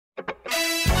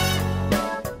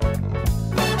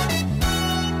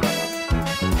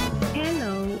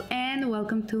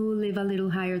to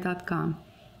livealittlehigher.com.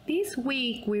 This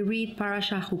week we read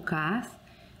Parasha Chukas,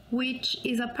 which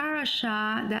is a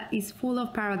parasha that is full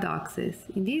of paradoxes.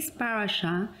 In this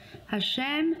parasha,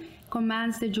 Hashem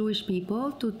commands the Jewish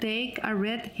people to take a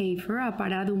red heifer, a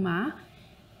paraduma.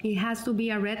 It has to be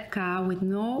a red cow with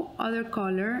no other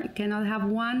color. It cannot have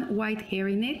one white hair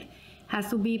in it. It has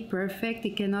to be perfect.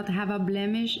 It cannot have a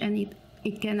blemish, and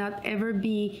it cannot ever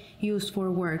be used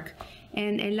for work.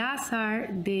 And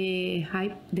Elazar,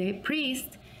 the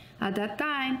priest, at that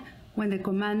time, when the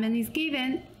commandment is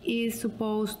given, is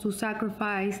supposed to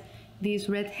sacrifice this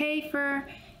red heifer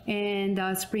and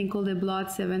sprinkle the blood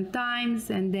 7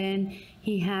 times, and then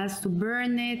he has to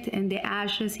burn it, and the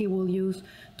ashes he will use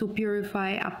to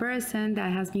purify a person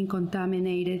that has been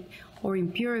contaminated or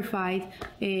impurified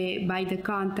by the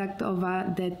contact of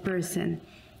a dead person.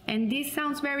 And this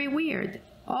sounds very weird.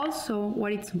 Also,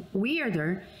 what is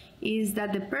weirder is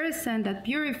that the person that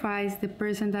purifies the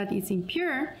person that is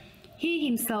impure, he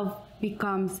himself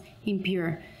becomes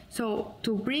impure. So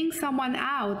to bring someone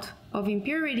out of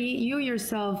impurity, you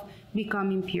yourself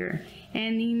become impure.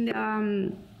 And in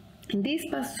this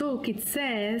pasuk, it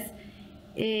says,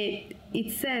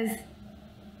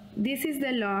 this is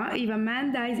the law: if a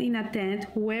man dies in a tent,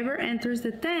 whoever enters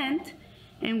the tent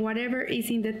and whatever is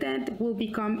in the tent will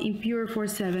become impure for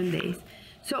 7 days.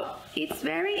 So it's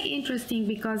very interesting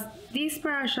because this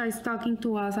parasha is talking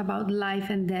to us about life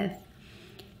and death.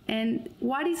 And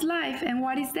what is life and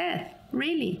what is death?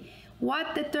 Really,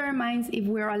 what determines if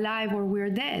we're alive or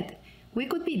we're dead? We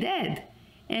could be dead,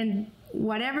 and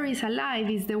whatever is alive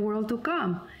is the world to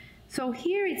come. So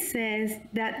here it says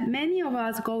that many of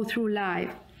us go through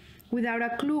life without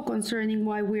a clue concerning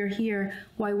why we're here,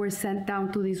 why we're sent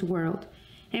down to this world.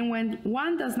 And when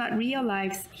one does not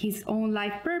realize his own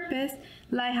life purpose,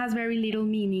 life has very little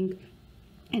meaning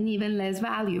and even less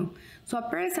value. So a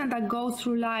person that goes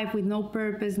through life with no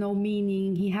purpose, no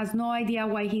meaning, he has no idea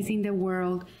why he's in the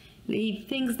world. He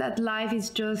thinks that life is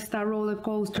just a roller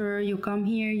coaster. You come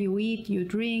here, you eat, you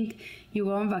drink, you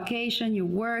go on vacation, you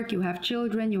work, you have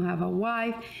children, you have a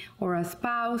wife or a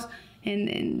spouse,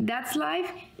 and that's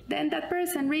life. Then that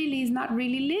person really is not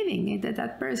really living.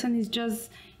 That person is just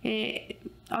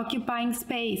occupying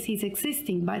space. He's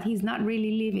existing, but he's not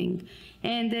really living.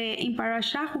 And in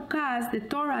Parasha Chukas, the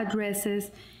Torah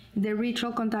addresses the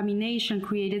ritual contamination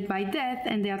created by death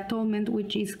and the atonement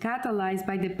which is catalyzed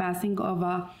by the passing of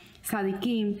a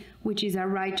tzaddikim, which is a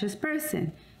righteous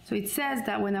person. So it says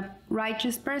that when a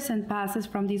righteous person passes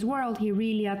from this world, he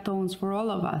really atones for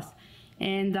all of us,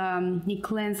 and he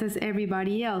cleanses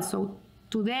everybody else. So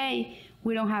today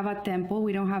we don't have a temple,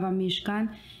 we don't have a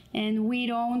mishkan, and we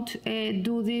don't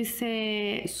do this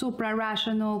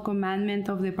supra-rational commandment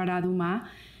of the paraduma.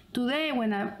 Today,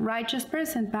 when a righteous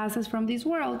person passes from this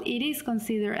world, it is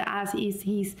considered as is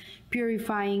he's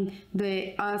purifying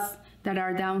us that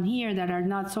are down here, that are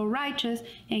not so righteous,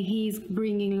 and he's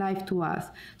bringing life to us.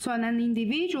 So an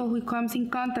individual who comes in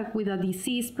contact with a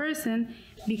deceased person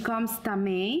becomes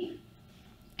tamei,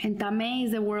 and tamei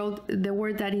is the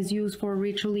word that is used for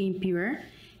ritually impure.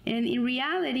 And in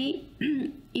reality,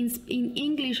 in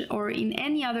English or in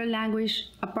any other language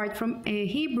apart from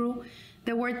Hebrew,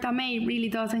 the word tamei really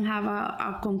doesn't have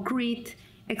a concrete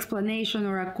explanation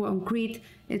or a concrete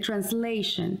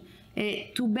translation.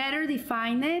 To better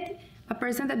define it, a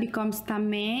person that becomes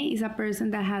tamei is a person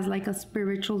that has like a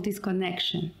spiritual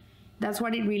disconnection. That's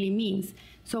what it really means.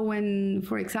 So when,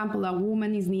 for example, a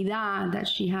woman is nida, that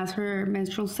she has her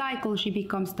menstrual cycle, she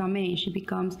becomes tamei, she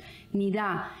becomes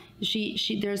nida.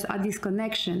 There's a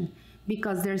disconnection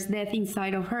because there's death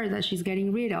inside of her that she's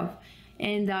getting rid of.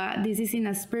 And this is in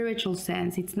a spiritual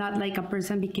sense. It's not like a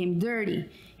person became dirty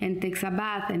and takes a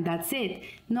bath and that's it.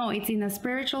 No, it's in a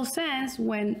spiritual sense.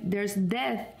 When there's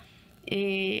death,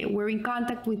 we're in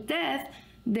contact with death,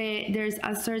 there's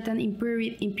a certain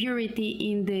impurity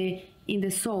in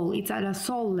the soul. It's at a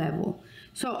soul level.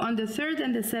 So on the 3rd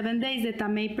and the 7th days, the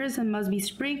tamei person must be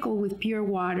sprinkled with pure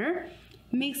water,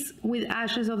 mixed with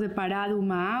ashes of the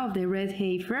paraduma, of the red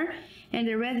heifer, and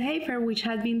the red heifer which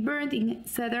had been burned in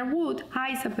cedar wood,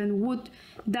 hyssop, and wood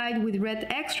dyed with red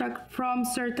extract from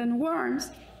certain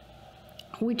worms,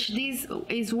 which this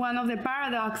is one of the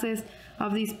paradoxes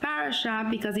of this parasha,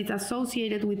 because it's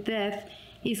associated with death,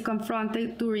 is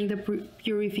confronted during the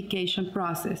purification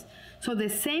process. So the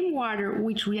same water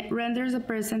which renders a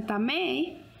person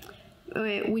tamei,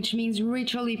 which means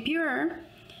ritually pure,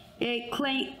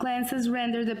 cleanses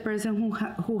render the person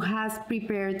who has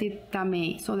prepared it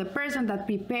tamei. So the person that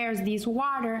prepares this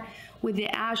water with the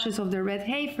ashes of the red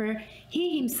heifer,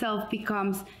 he himself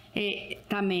becomes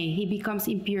tamei. He becomes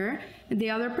impure.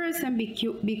 The other person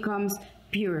becomes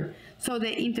pure. So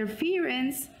the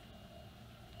interference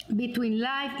between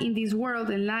life in this world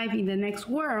and life in the next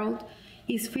world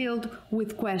is filled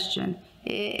with question.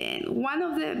 One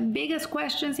of the biggest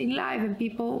questions in life, and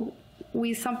people,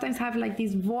 we sometimes have like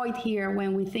this void here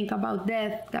when we think about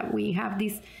death, that we have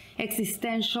this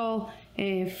existential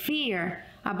fear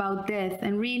about death.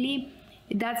 And really,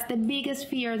 that's the biggest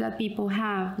fear that people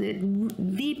have. The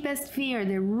deepest fear,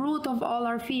 the root of all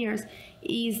our fears,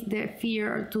 is the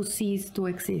fear to cease to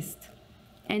exist.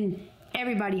 And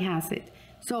everybody has it.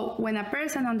 So when a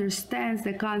person understands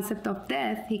the concept of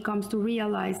death, he comes to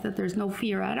realize that there's no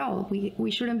fear at all.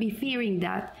 We shouldn't be fearing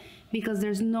that, because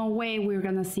there's no way we're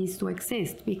going to cease to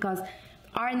exist, because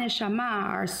our neshama,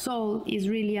 our soul, is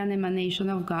really an emanation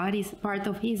of God. It's part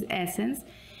of his essence,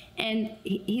 and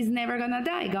he's never going to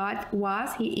die. God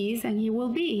was, he is, and he will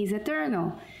be. He's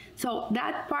eternal. So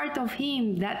that part of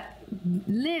him that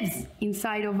lives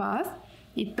inside of us,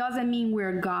 it doesn't mean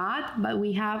we're God, but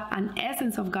we have an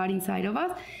essence of God inside of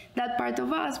us. That part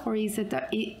of us,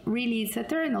 it really is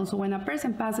eternal. So when a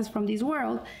person passes from this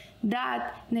world,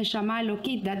 that neshama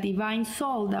elokit, that divine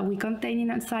soul that we contain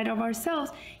inside of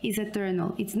ourselves, is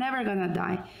eternal. It's never gonna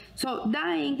die. So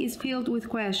dying is filled with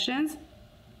questions,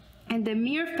 and the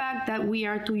mere fact that we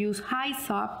are to use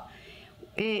hyssop,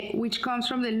 which comes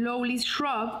from the lowly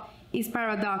shrub, is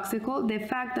paradoxical. The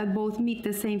fact that both meet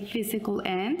the same physical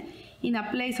end in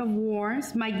a place of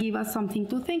worms might give us something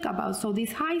to think about. So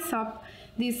this hyssop,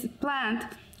 this plant,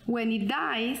 when it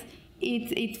dies,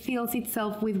 it fills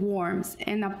itself with worms.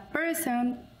 And a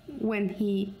person, when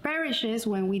he perishes,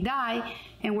 when we die,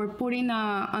 and we're put in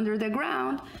under the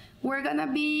ground, we're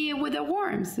gonna be with the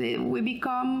worms. We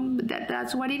become,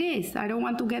 that's what it is. I don't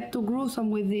want to get too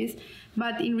gruesome with this,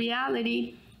 but in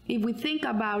reality, if we think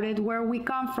about it, where we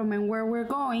come from and where we're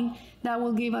going, that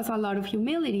will give us a lot of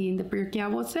humility. In the Pirkei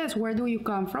Avot says, where do you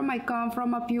come from? I come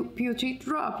from a putrid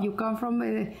drop. You come from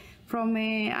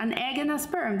an egg and a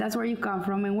sperm. That's where you come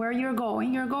from. And where you're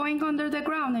going under the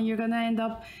ground, and you're going to end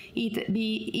up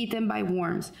be eaten by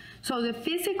worms. So the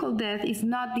physical death is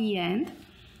not the end.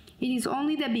 It is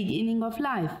only the beginning of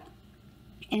life.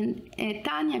 And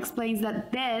Tanya explains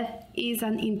that death is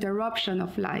an interruption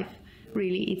of life.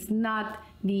 Really, it's not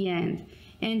the end.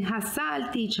 And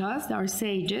Hassal teaches us, our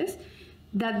sages,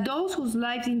 that those whose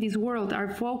lives in this world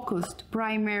are focused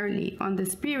primarily on the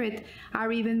spirit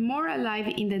are even more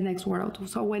alive in the next world.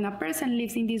 So when a person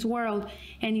lives in this world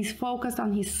and is focused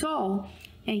on his soul,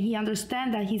 and he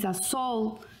understands that he's a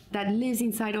soul that lives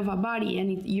inside of a body,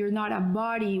 and you're not a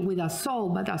body with a soul,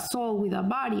 but a soul with a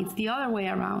body. It's the other way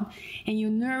around. And you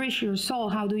nourish your soul.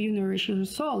 How do you nourish your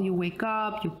soul? You wake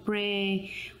up, you pray,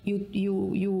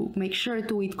 you make sure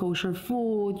to eat kosher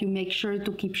food, you make sure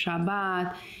to keep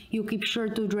Shabbat, you keep sure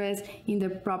to dress in the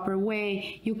proper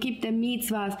way, you keep the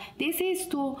mitzvahs. This is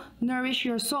to nourish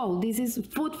your soul. This is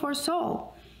food for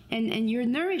soul, and you're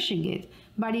nourishing it.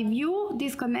 But if you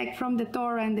disconnect from the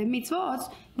Torah and the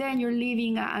mitzvot, then you're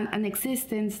living an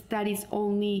existence that is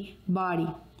only body.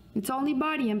 It's only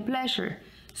body and pleasure.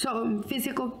 So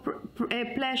physical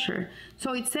pleasure.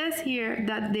 So it says here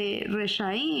that the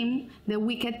Reshaim, the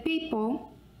wicked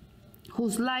people,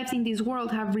 whose lives in this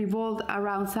world have revolved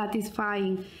around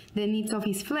satisfying the needs of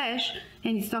his flesh,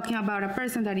 and it's talking about a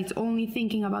person that is only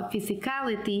thinking about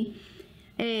physicality,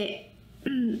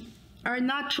 are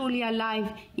not truly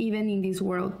alive even in this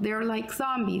world. They're like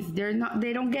zombies.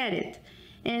 They don't get it.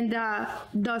 And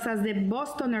thus, as the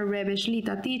Bostoner Rebbe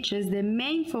Shlita teaches, the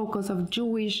main focus of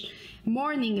Jewish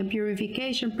mourning and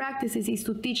purification practices is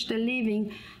to teach the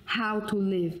living how to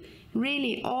live.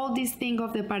 Really, all this thing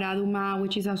of the paraduma,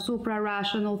 which is a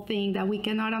supra-rational thing that we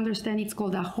cannot understand, it's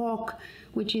called a hok,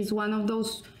 which is one of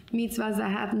those mitzvahs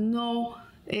that have no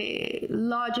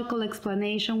logical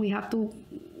explanation. We have to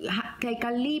take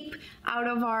a leap out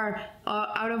of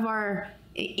our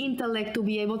intellect to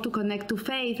be able to connect to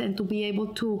faith and to be able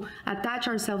to attach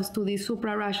ourselves to these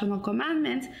supra-rational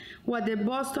commandments. What the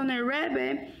Bostoner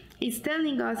Rebbe is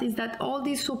telling us is that all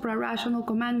these supra-rational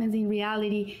commandments in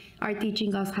reality are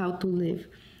teaching us how to live.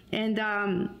 And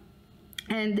the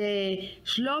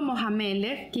Shlomo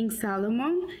HaMelech, King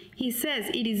Solomon, he says,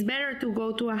 it is better to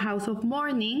go to a house of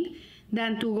mourning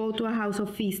than to go to a house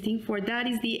of feasting, for that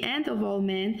is the end of all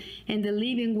men, and the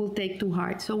living will take to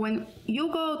heart. So when you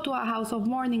go to a house of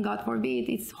mourning, God forbid,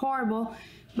 it's horrible,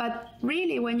 but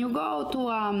really when you go to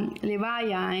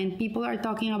Levaya and people are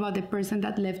talking about the person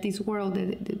that left this world,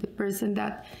 the person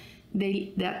that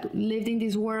lived in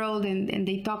this world, and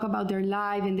they talk about their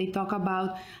life, and they talk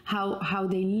about how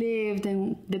they lived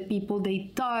and the people they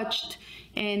touched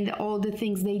and all the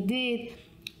things they did,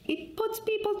 it puts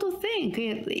people to think.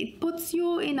 It puts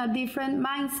you in a different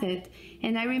mindset.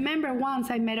 And I remember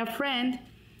once I met a friend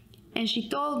and she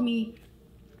told me,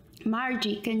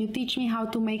 Margie, can you teach me how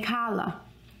to make challah?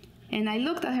 And I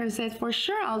looked at her and said, for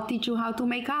sure, I'll teach you how to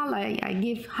make challah. I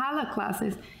give challah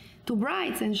classes to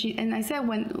brides. And I said,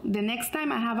 when the next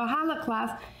time I have a challah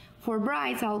class for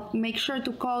brides, I'll make sure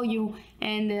to call you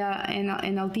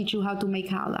and I'll teach you how to make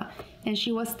challah. And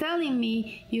she was telling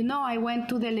me, you know, I went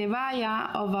to the levaya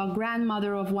of a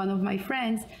grandmother of one of my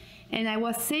friends, and I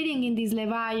was sitting in this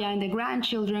levaya, and the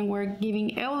grandchildren were giving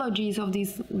eulogies of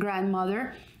this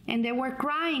grandmother, and they were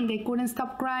crying. They couldn't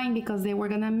stop crying because they were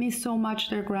gonna miss so much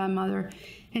their grandmother.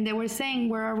 And they were saying,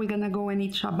 where are we gonna go and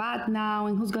eat Shabbat now?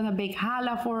 And who's gonna bake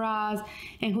challah for us?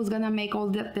 And who's gonna make all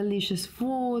that delicious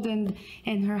food? And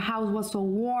her house was so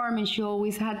warm, and she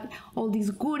always had all these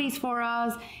goodies for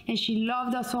us, and she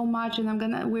loved us so much,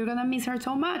 and we're gonna miss her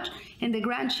so much. And the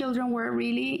grandchildren were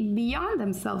really beyond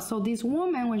themselves. So this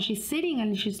woman, when she's sitting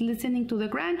and she's listening to the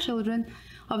grandchildren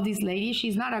of this lady,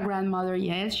 she's not a grandmother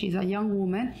yet, she's a young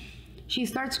woman, she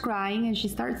starts crying and she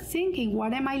starts thinking,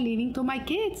 what am I leaving to my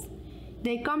kids?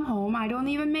 They come home, I don't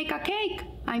even make a cake.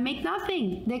 I make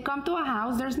nothing. They come to a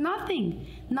house, there's nothing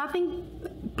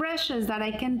precious that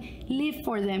I can leave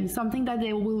for them, something that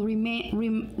they will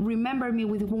remember me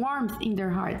with warmth in their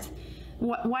hearts.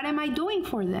 What am I doing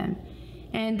for them?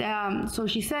 And so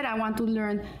she said, I want to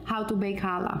learn how to bake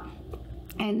challah.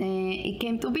 And it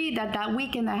came to be that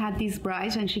weekend I had this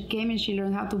bride, and she came and she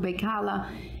learned how to bake challah.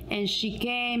 And she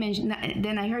came, and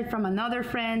then I heard from another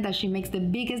friend that she makes the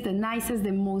biggest, the nicest,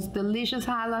 the most delicious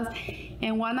challahs.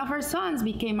 And one of her sons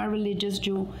became a religious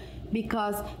Jew,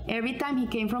 because every time he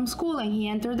came from school and he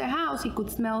entered the house, he could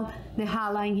smell the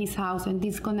challah in his house, and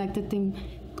this connected him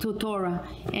to Torah.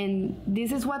 And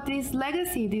this is what this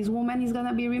legacy, this woman is going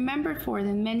to be remembered for,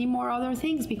 and many more other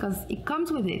things, because it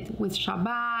comes with it, with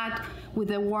Shabbat, with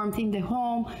the warmth in the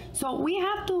home. So we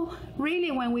have to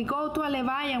really, when we go to a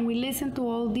levaya and we listen to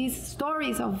all these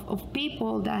stories of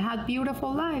people that had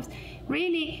beautiful lives,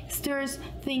 really stirs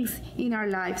things in our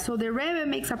lives. So the Rebbe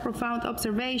makes a profound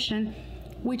observation,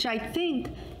 which I think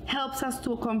helps us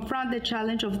to confront the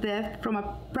challenge of death from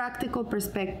a practical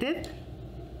perspective.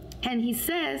 And he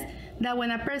says that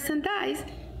when a person dies,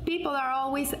 people are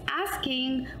always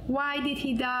asking, why did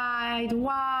he die?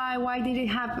 Why did it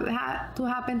have to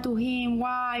happen to him?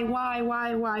 Why?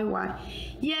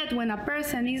 Yet when a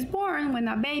person is born, when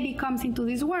a baby comes into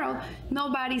this world,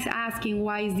 nobody's asking,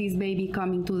 why is this baby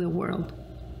coming to the world?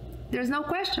 There's no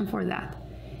question for that.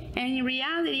 And in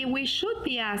reality, we should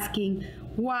be asking,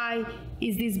 why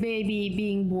is this baby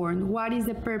being born? What is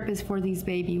the purpose for this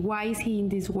baby? Why is he in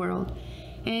this world?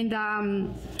 And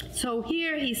so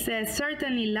here he says,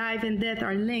 certainly life and death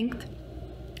are linked.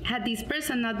 Had this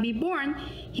person not been born,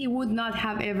 he would not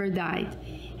have ever died.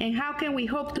 And how can we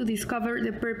hope to discover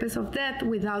the purpose of death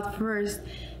without first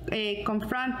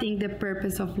confronting the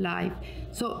purpose of life?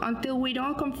 So until we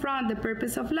don't confront the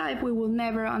purpose of life, we will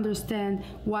never understand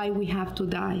why we have to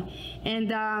die,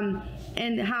 and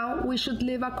how we should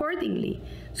live accordingly.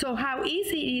 So how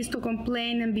easy it is to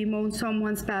complain and bemoan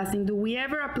someone's passing. Do we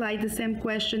ever apply the same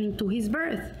questioning to his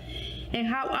birth? And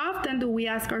how often do we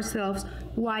ask ourselves,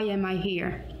 why am I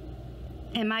here?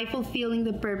 Am I fulfilling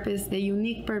the purpose, the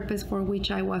unique purpose for which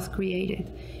I was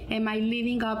created? Am I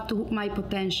living up to my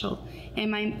potential?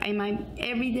 Am I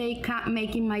every day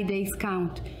making my days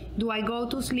count? Do I go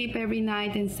to sleep every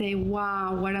night and say,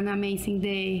 wow, what an amazing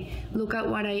day. Look at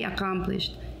what I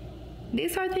accomplished.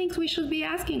 These are things we should be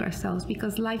asking ourselves,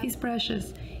 because life is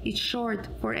precious. It's short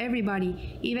for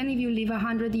everybody. Even if you live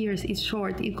 100 years, it's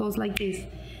short. It goes like this.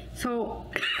 So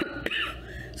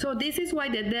this is why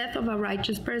the death of a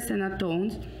righteous person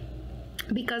atones,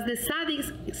 because the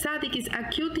tzaddik is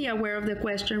acutely aware of the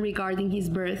question regarding his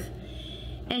birth,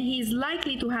 and he is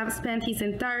likely to have spent his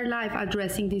entire life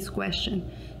addressing this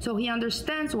question. So he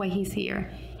understands why he's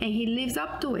here, and he lives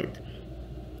up to it.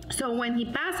 So when he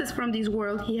passes from this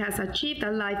world, he has achieved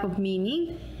a life of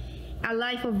meaning, a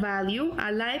life of value,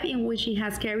 a life in which he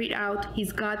has carried out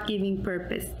his God-given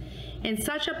purpose. And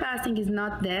such a passing is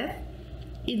not death.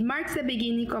 It marks the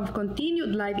beginning of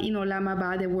continued life in Olam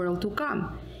Haba, the world to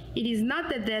come. It is not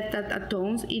the death that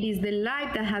atones, it is the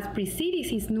life that has preceded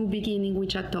his new beginning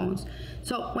which atones.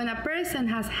 So when a person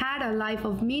has had a life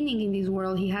of meaning in this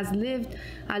world, he has lived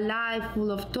a life full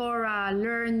of Torah,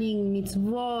 learning,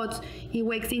 mitzvot. He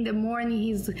wakes in the morning,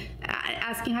 he's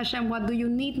asking Hashem, what do you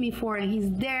need me for? And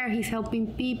he's there, he's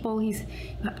helping people, he's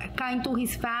kind to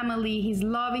his family, he's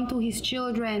loving to his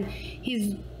children,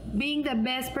 he's being the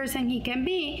best person he can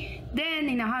be, then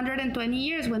in 120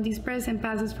 years, when this person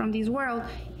passes from this world,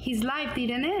 his life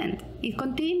didn't end. It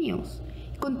continues.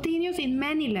 It continues in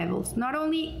many levels, not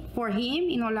only for him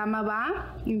in Olam Haba,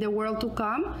 in the world to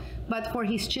come, but for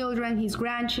his children, his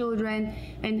grandchildren,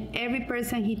 and every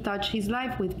person he touched his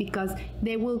life with, because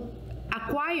they will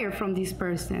acquire from this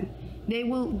person. They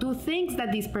will do things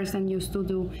that this person used to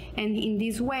do, and in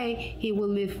this way, he will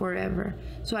live forever.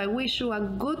 So I wish you a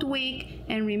good week,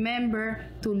 and remember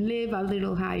to live a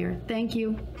little higher. Thank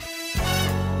you.